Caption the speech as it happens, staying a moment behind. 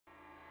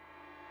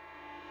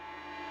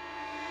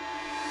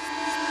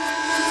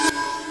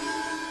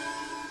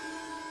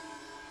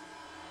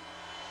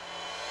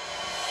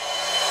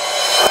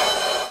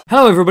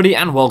Hello everybody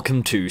and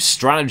welcome to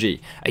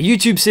Strategy, a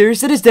YouTube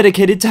series that is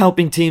dedicated to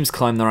helping teams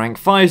climb the rank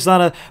 5's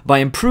ladder by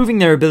improving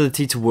their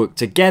ability to work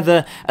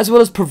together, as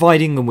well as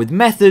providing them with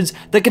methods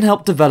that can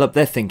help develop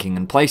their thinking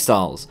and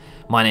playstyles.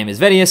 My name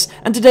is Vedius,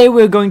 and today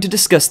we are going to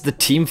discuss the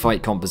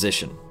teamfight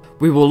composition.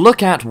 We will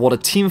look at what a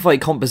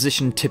teamfight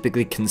composition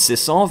typically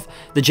consists of,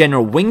 the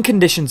general win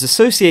conditions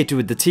associated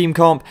with the team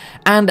comp,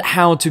 and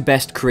how to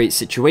best create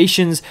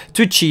situations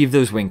to achieve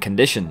those win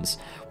conditions.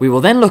 We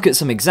will then look at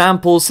some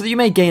examples so that you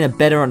may gain a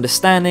better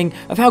understanding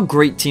of how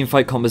great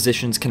teamfight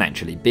compositions can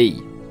actually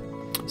be.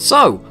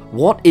 So,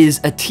 what is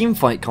a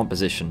teamfight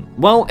composition?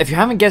 Well, if you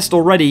haven't guessed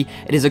already,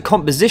 it is a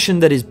composition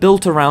that is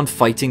built around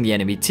fighting the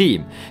enemy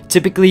team,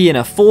 typically in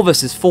a 4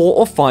 vs 4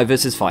 or 5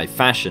 vs 5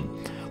 fashion.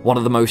 One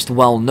of the most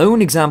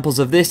well-known examples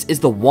of this is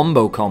the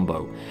Wombo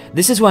combo.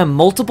 This is where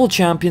multiple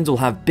champions will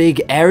have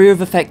big area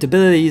of effect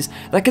abilities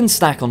that can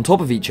stack on top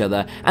of each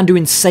other and do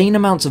insane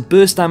amounts of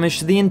burst damage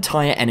to the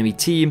entire enemy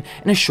team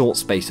in a short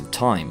space of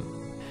time.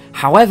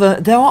 However,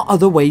 there are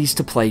other ways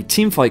to play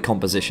teamfight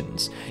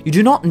compositions. You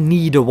do not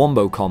need a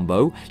Wombo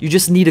combo, you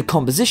just need a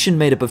composition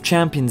made up of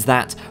champions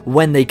that,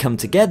 when they come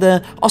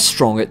together, are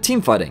strong at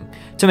teamfighting.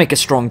 To make a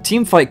strong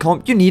teamfight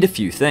comp, you need a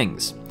few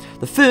things.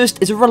 The first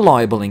is a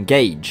reliable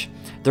engage.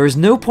 There is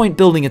no point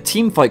building a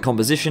teamfight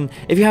composition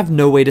if you have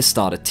no way to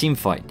start a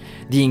teamfight.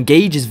 The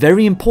engage is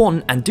very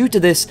important, and due to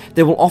this,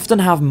 they will often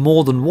have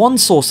more than one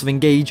source of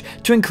engage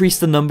to increase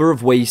the number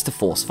of ways to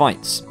force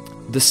fights.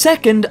 The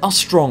second are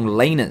strong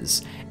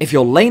laners. If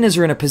your laners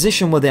are in a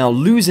position where they are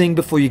losing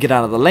before you get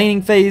out of the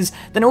laning phase,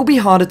 then it will be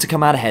harder to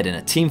come out ahead in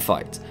a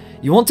teamfight.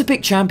 You want to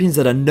pick champions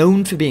that are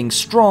known for being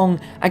strong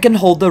and can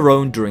hold their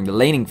own during the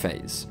laning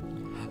phase.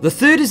 The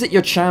third is that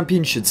your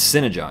champion should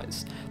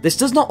synergize. This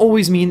does not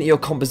always mean that your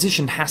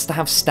composition has to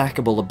have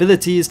stackable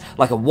abilities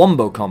like a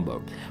Wombo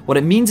combo. What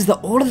it means is that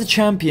all of the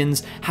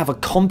champions have a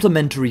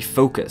complementary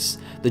focus.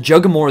 The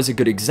Juggernaut is a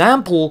good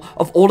example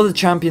of all of the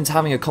champions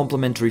having a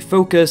complementary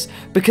focus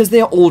because they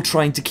are all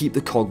trying to keep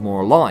the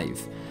Cogmore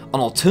alive. An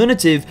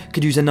alternative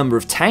could use a number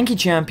of tanky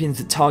champions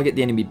that target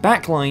the enemy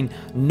backline,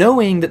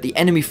 knowing that the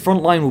enemy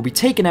frontline will be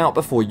taken out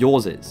before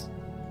yours is.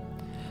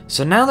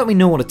 So now that we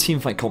know what a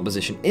teamfight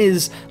composition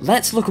is,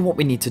 let's look at what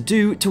we need to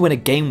do to win a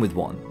game with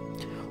one.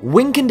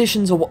 Win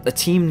conditions are what the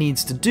team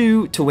needs to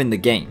do to win the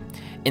game.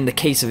 In the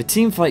case of a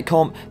teamfight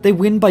comp, they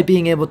win by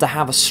being able to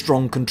have a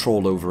strong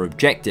control over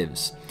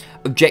objectives.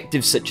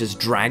 Objectives such as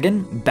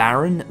Dragon,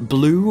 Baron,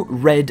 Blue,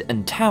 Red,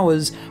 and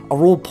Towers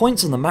are all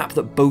points on the map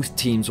that both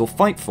teams will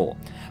fight for.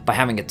 By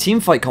having a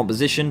teamfight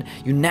composition,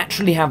 you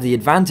naturally have the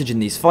advantage in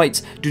these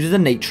fights due to the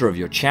nature of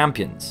your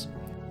champions.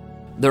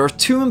 There are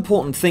two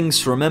important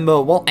things to remember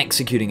while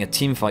executing a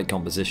teamfight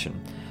composition.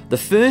 The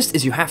first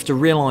is you have to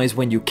realize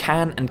when you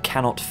can and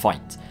cannot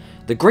fight.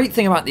 The great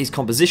thing about these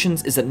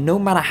compositions is that no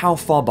matter how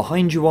far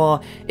behind you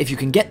are, if you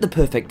can get the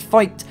perfect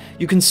fight,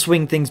 you can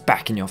swing things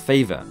back in your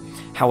favor.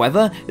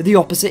 However, the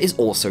opposite is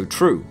also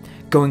true.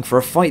 Going for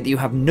a fight that you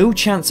have no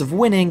chance of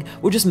winning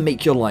will just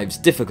make your lives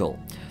difficult.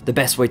 The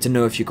best way to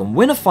know if you can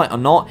win a fight or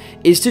not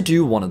is to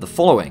do one of the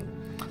following.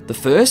 The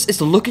first is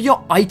to look at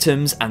your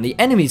items and the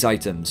enemy's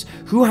items,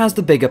 who has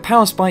the bigger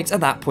power spikes at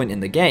that point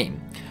in the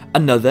game.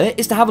 Another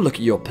is to have a look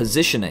at your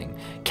positioning.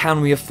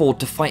 Can we afford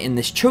to fight in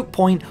this choke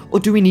point, or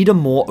do we need a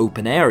more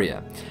open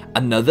area?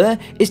 Another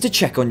is to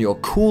check on your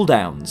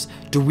cooldowns.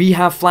 Do we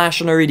have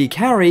flash on our AD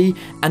carry,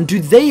 and do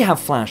they have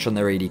flash on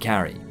their AD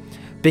carry?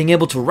 Being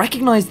able to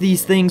recognize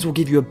these things will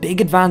give you a big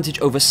advantage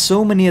over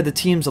so many other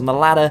teams on the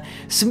ladder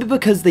simply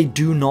because they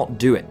do not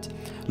do it.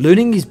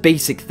 Learning these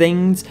basic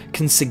things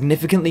can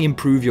significantly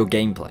improve your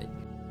gameplay.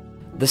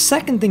 The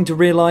second thing to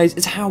realize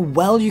is how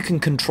well you can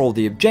control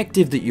the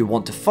objective that you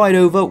want to fight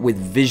over with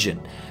vision.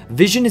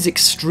 Vision is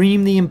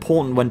extremely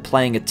important when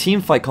playing a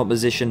teamfight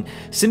composition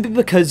simply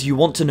because you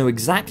want to know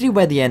exactly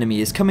where the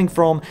enemy is coming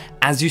from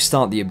as you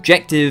start the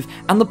objective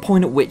and the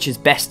point at which is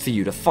best for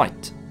you to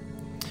fight.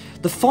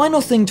 The final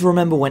thing to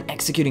remember when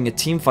executing a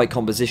teamfight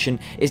composition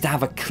is to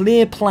have a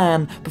clear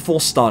plan before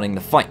starting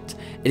the fight.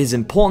 It is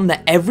important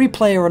that every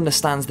player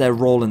understands their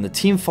role in the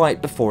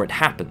teamfight before it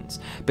happens,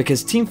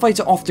 because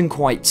teamfights are often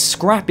quite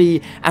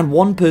scrappy and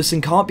one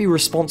person can't be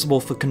responsible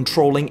for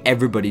controlling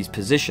everybody's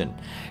position.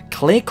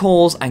 Clear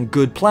calls and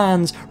good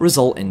plans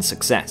result in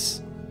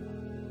success.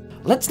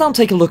 Let's now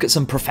take a look at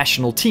some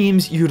professional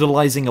teams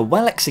utilizing a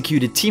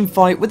well-executed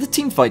teamfight with a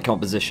teamfight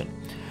composition.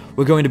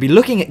 We're going to be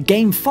looking at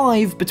Game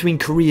 5 between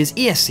Korea's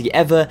ESC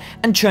EVER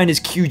and China's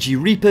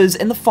QG Reapers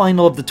in the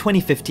final of the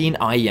 2015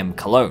 IEM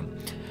Cologne.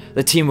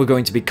 The team we're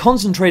going to be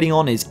concentrating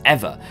on is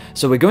EVER,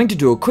 so we're going to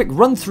do a quick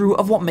run through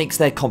of what makes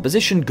their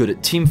composition good at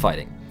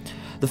teamfighting.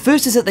 The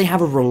first is that they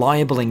have a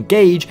reliable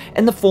engage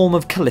in the form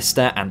of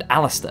Callista and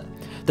Alistair.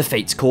 The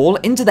Fate's Call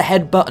into the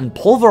headbutt and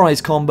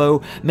pulverize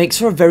combo makes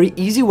for a very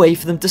easy way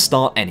for them to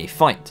start any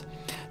fight.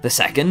 The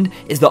second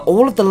is that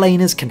all of the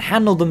laners can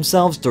handle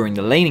themselves during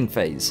the laning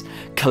phase.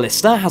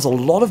 Kalista has a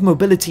lot of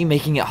mobility,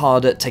 making it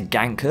harder to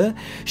gank her.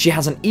 She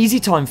has an easy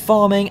time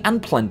farming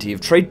and plenty of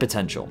trade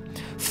potential.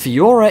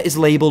 Fiora is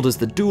labelled as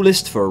the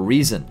duelist for a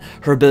reason.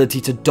 Her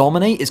ability to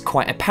dominate is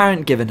quite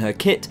apparent given her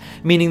kit,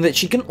 meaning that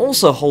she can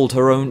also hold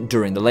her own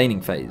during the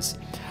laning phase.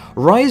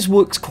 Ryze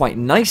works quite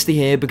nicely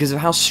here because of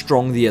how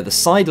strong the other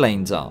side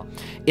lanes are.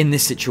 In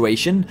this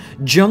situation,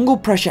 jungle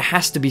pressure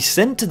has to be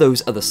sent to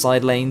those other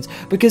side lanes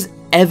because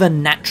Ever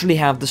naturally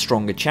have the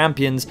stronger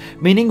champions,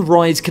 meaning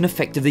Ryze can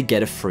effectively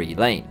get a free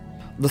lane.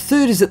 The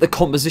third is that the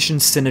composition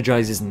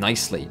synergizes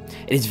nicely.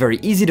 It is very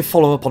easy to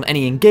follow up on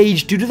any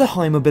engage due to the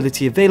high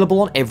mobility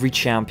available on every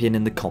champion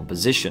in the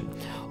composition.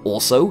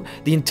 Also,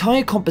 the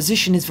entire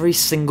composition is very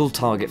single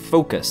target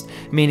focused,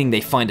 meaning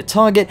they find a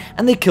target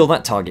and they kill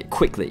that target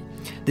quickly.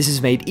 This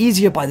is made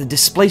easier by the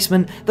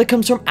displacement that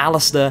comes from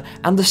Alistar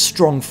and the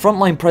strong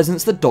frontline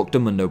presence that Dr.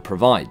 Mundo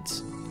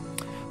provides.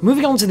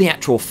 Moving on to the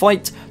actual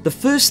fight, the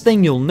first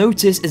thing you'll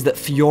notice is that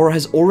Fiora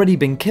has already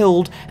been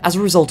killed as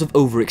a result of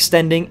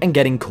overextending and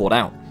getting caught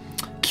out.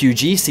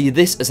 QG see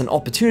this as an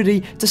opportunity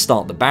to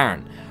start the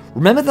Baron.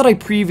 Remember that I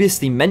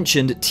previously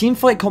mentioned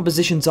teamfight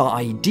compositions are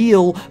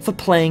ideal for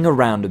playing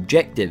around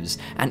objectives,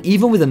 and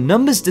even with a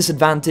numbers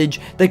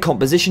disadvantage, their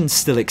composition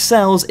still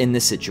excels in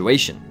this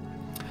situation.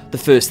 The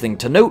first thing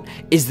to note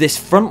is this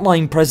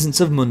frontline presence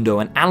of Mundo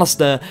and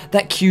Alistar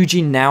that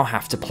QG now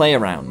have to play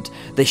around.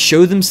 They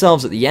show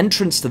themselves at the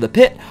entrance to the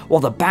pit, while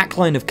the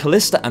backline of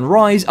Kalista and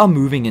Ryze are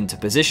moving into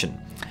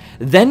position.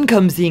 Then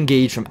comes the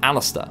engage from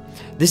Alistar.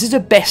 This is a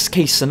best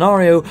case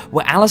scenario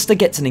where Alistar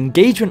gets an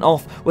engagement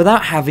off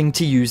without having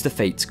to use the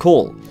Fate's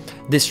Call.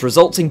 This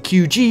results in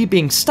QG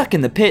being stuck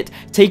in the pit,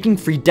 taking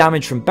free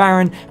damage from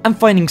Baron and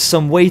finding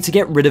some way to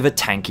get rid of a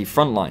tanky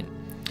frontline.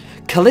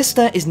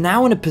 Kalista is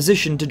now in a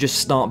position to just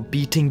start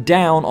beating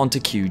down onto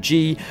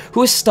QG,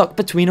 who is stuck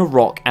between a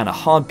rock and a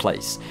hard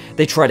place.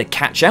 They try to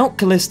catch out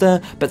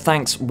Kalista, but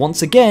thanks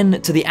once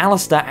again to the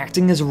Alistar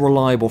acting as a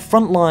reliable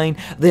frontline,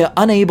 they are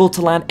unable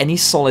to land any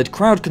solid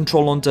crowd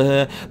control onto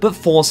her, but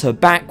force her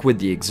back with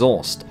the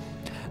exhaust.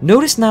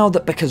 Notice now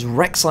that because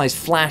Rek'Sai's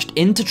flashed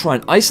in to try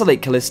and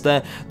isolate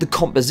Kalista, the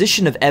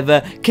composition of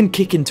Ever can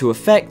kick into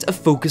effect of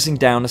focusing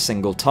down a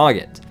single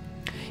target.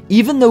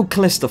 Even though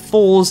Kalista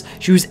falls,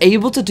 she was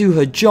able to do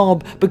her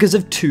job because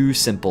of two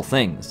simple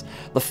things.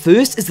 The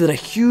first is that a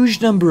huge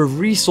number of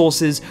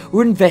resources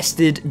were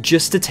invested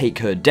just to take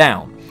her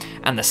down.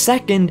 And the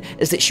second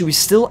is that she was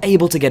still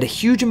able to get a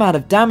huge amount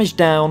of damage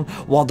down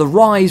while the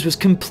Ryze was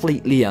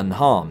completely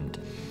unharmed.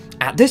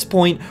 At this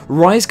point,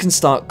 Ryze can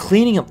start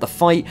cleaning up the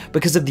fight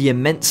because of the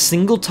immense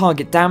single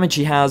target damage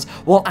he has,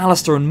 while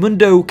Alistar and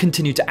Mundo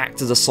continue to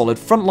act as a solid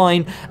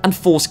frontline and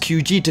force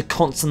QG to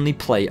constantly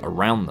play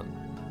around them.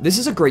 This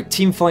is a great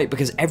team fight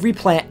because every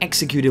player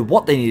executed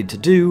what they needed to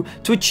do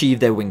to achieve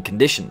their win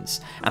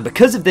conditions, and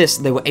because of this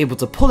they were able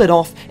to pull it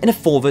off in a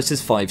 4 vs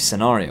 5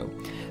 scenario.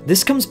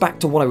 This comes back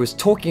to what I was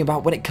talking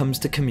about when it comes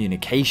to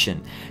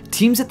communication.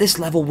 Teams at this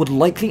level would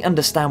likely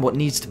understand what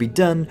needs to be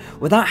done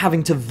without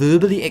having to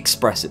verbally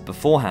express it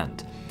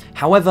beforehand.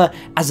 However,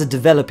 as a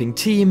developing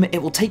team,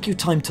 it will take you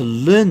time to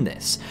learn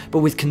this, but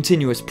with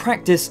continuous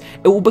practice,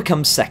 it will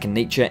become second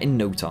nature in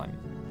no time.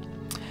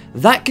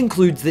 That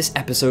concludes this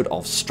episode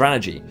of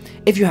Strategy.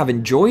 If you have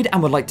enjoyed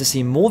and would like to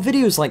see more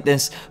videos like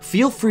this,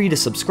 feel free to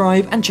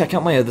subscribe and check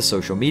out my other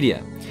social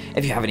media.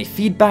 If you have any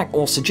feedback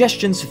or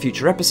suggestions for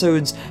future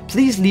episodes,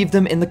 please leave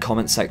them in the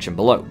comments section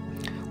below.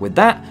 With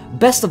that,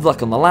 best of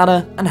luck on the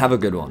ladder and have a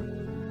good one.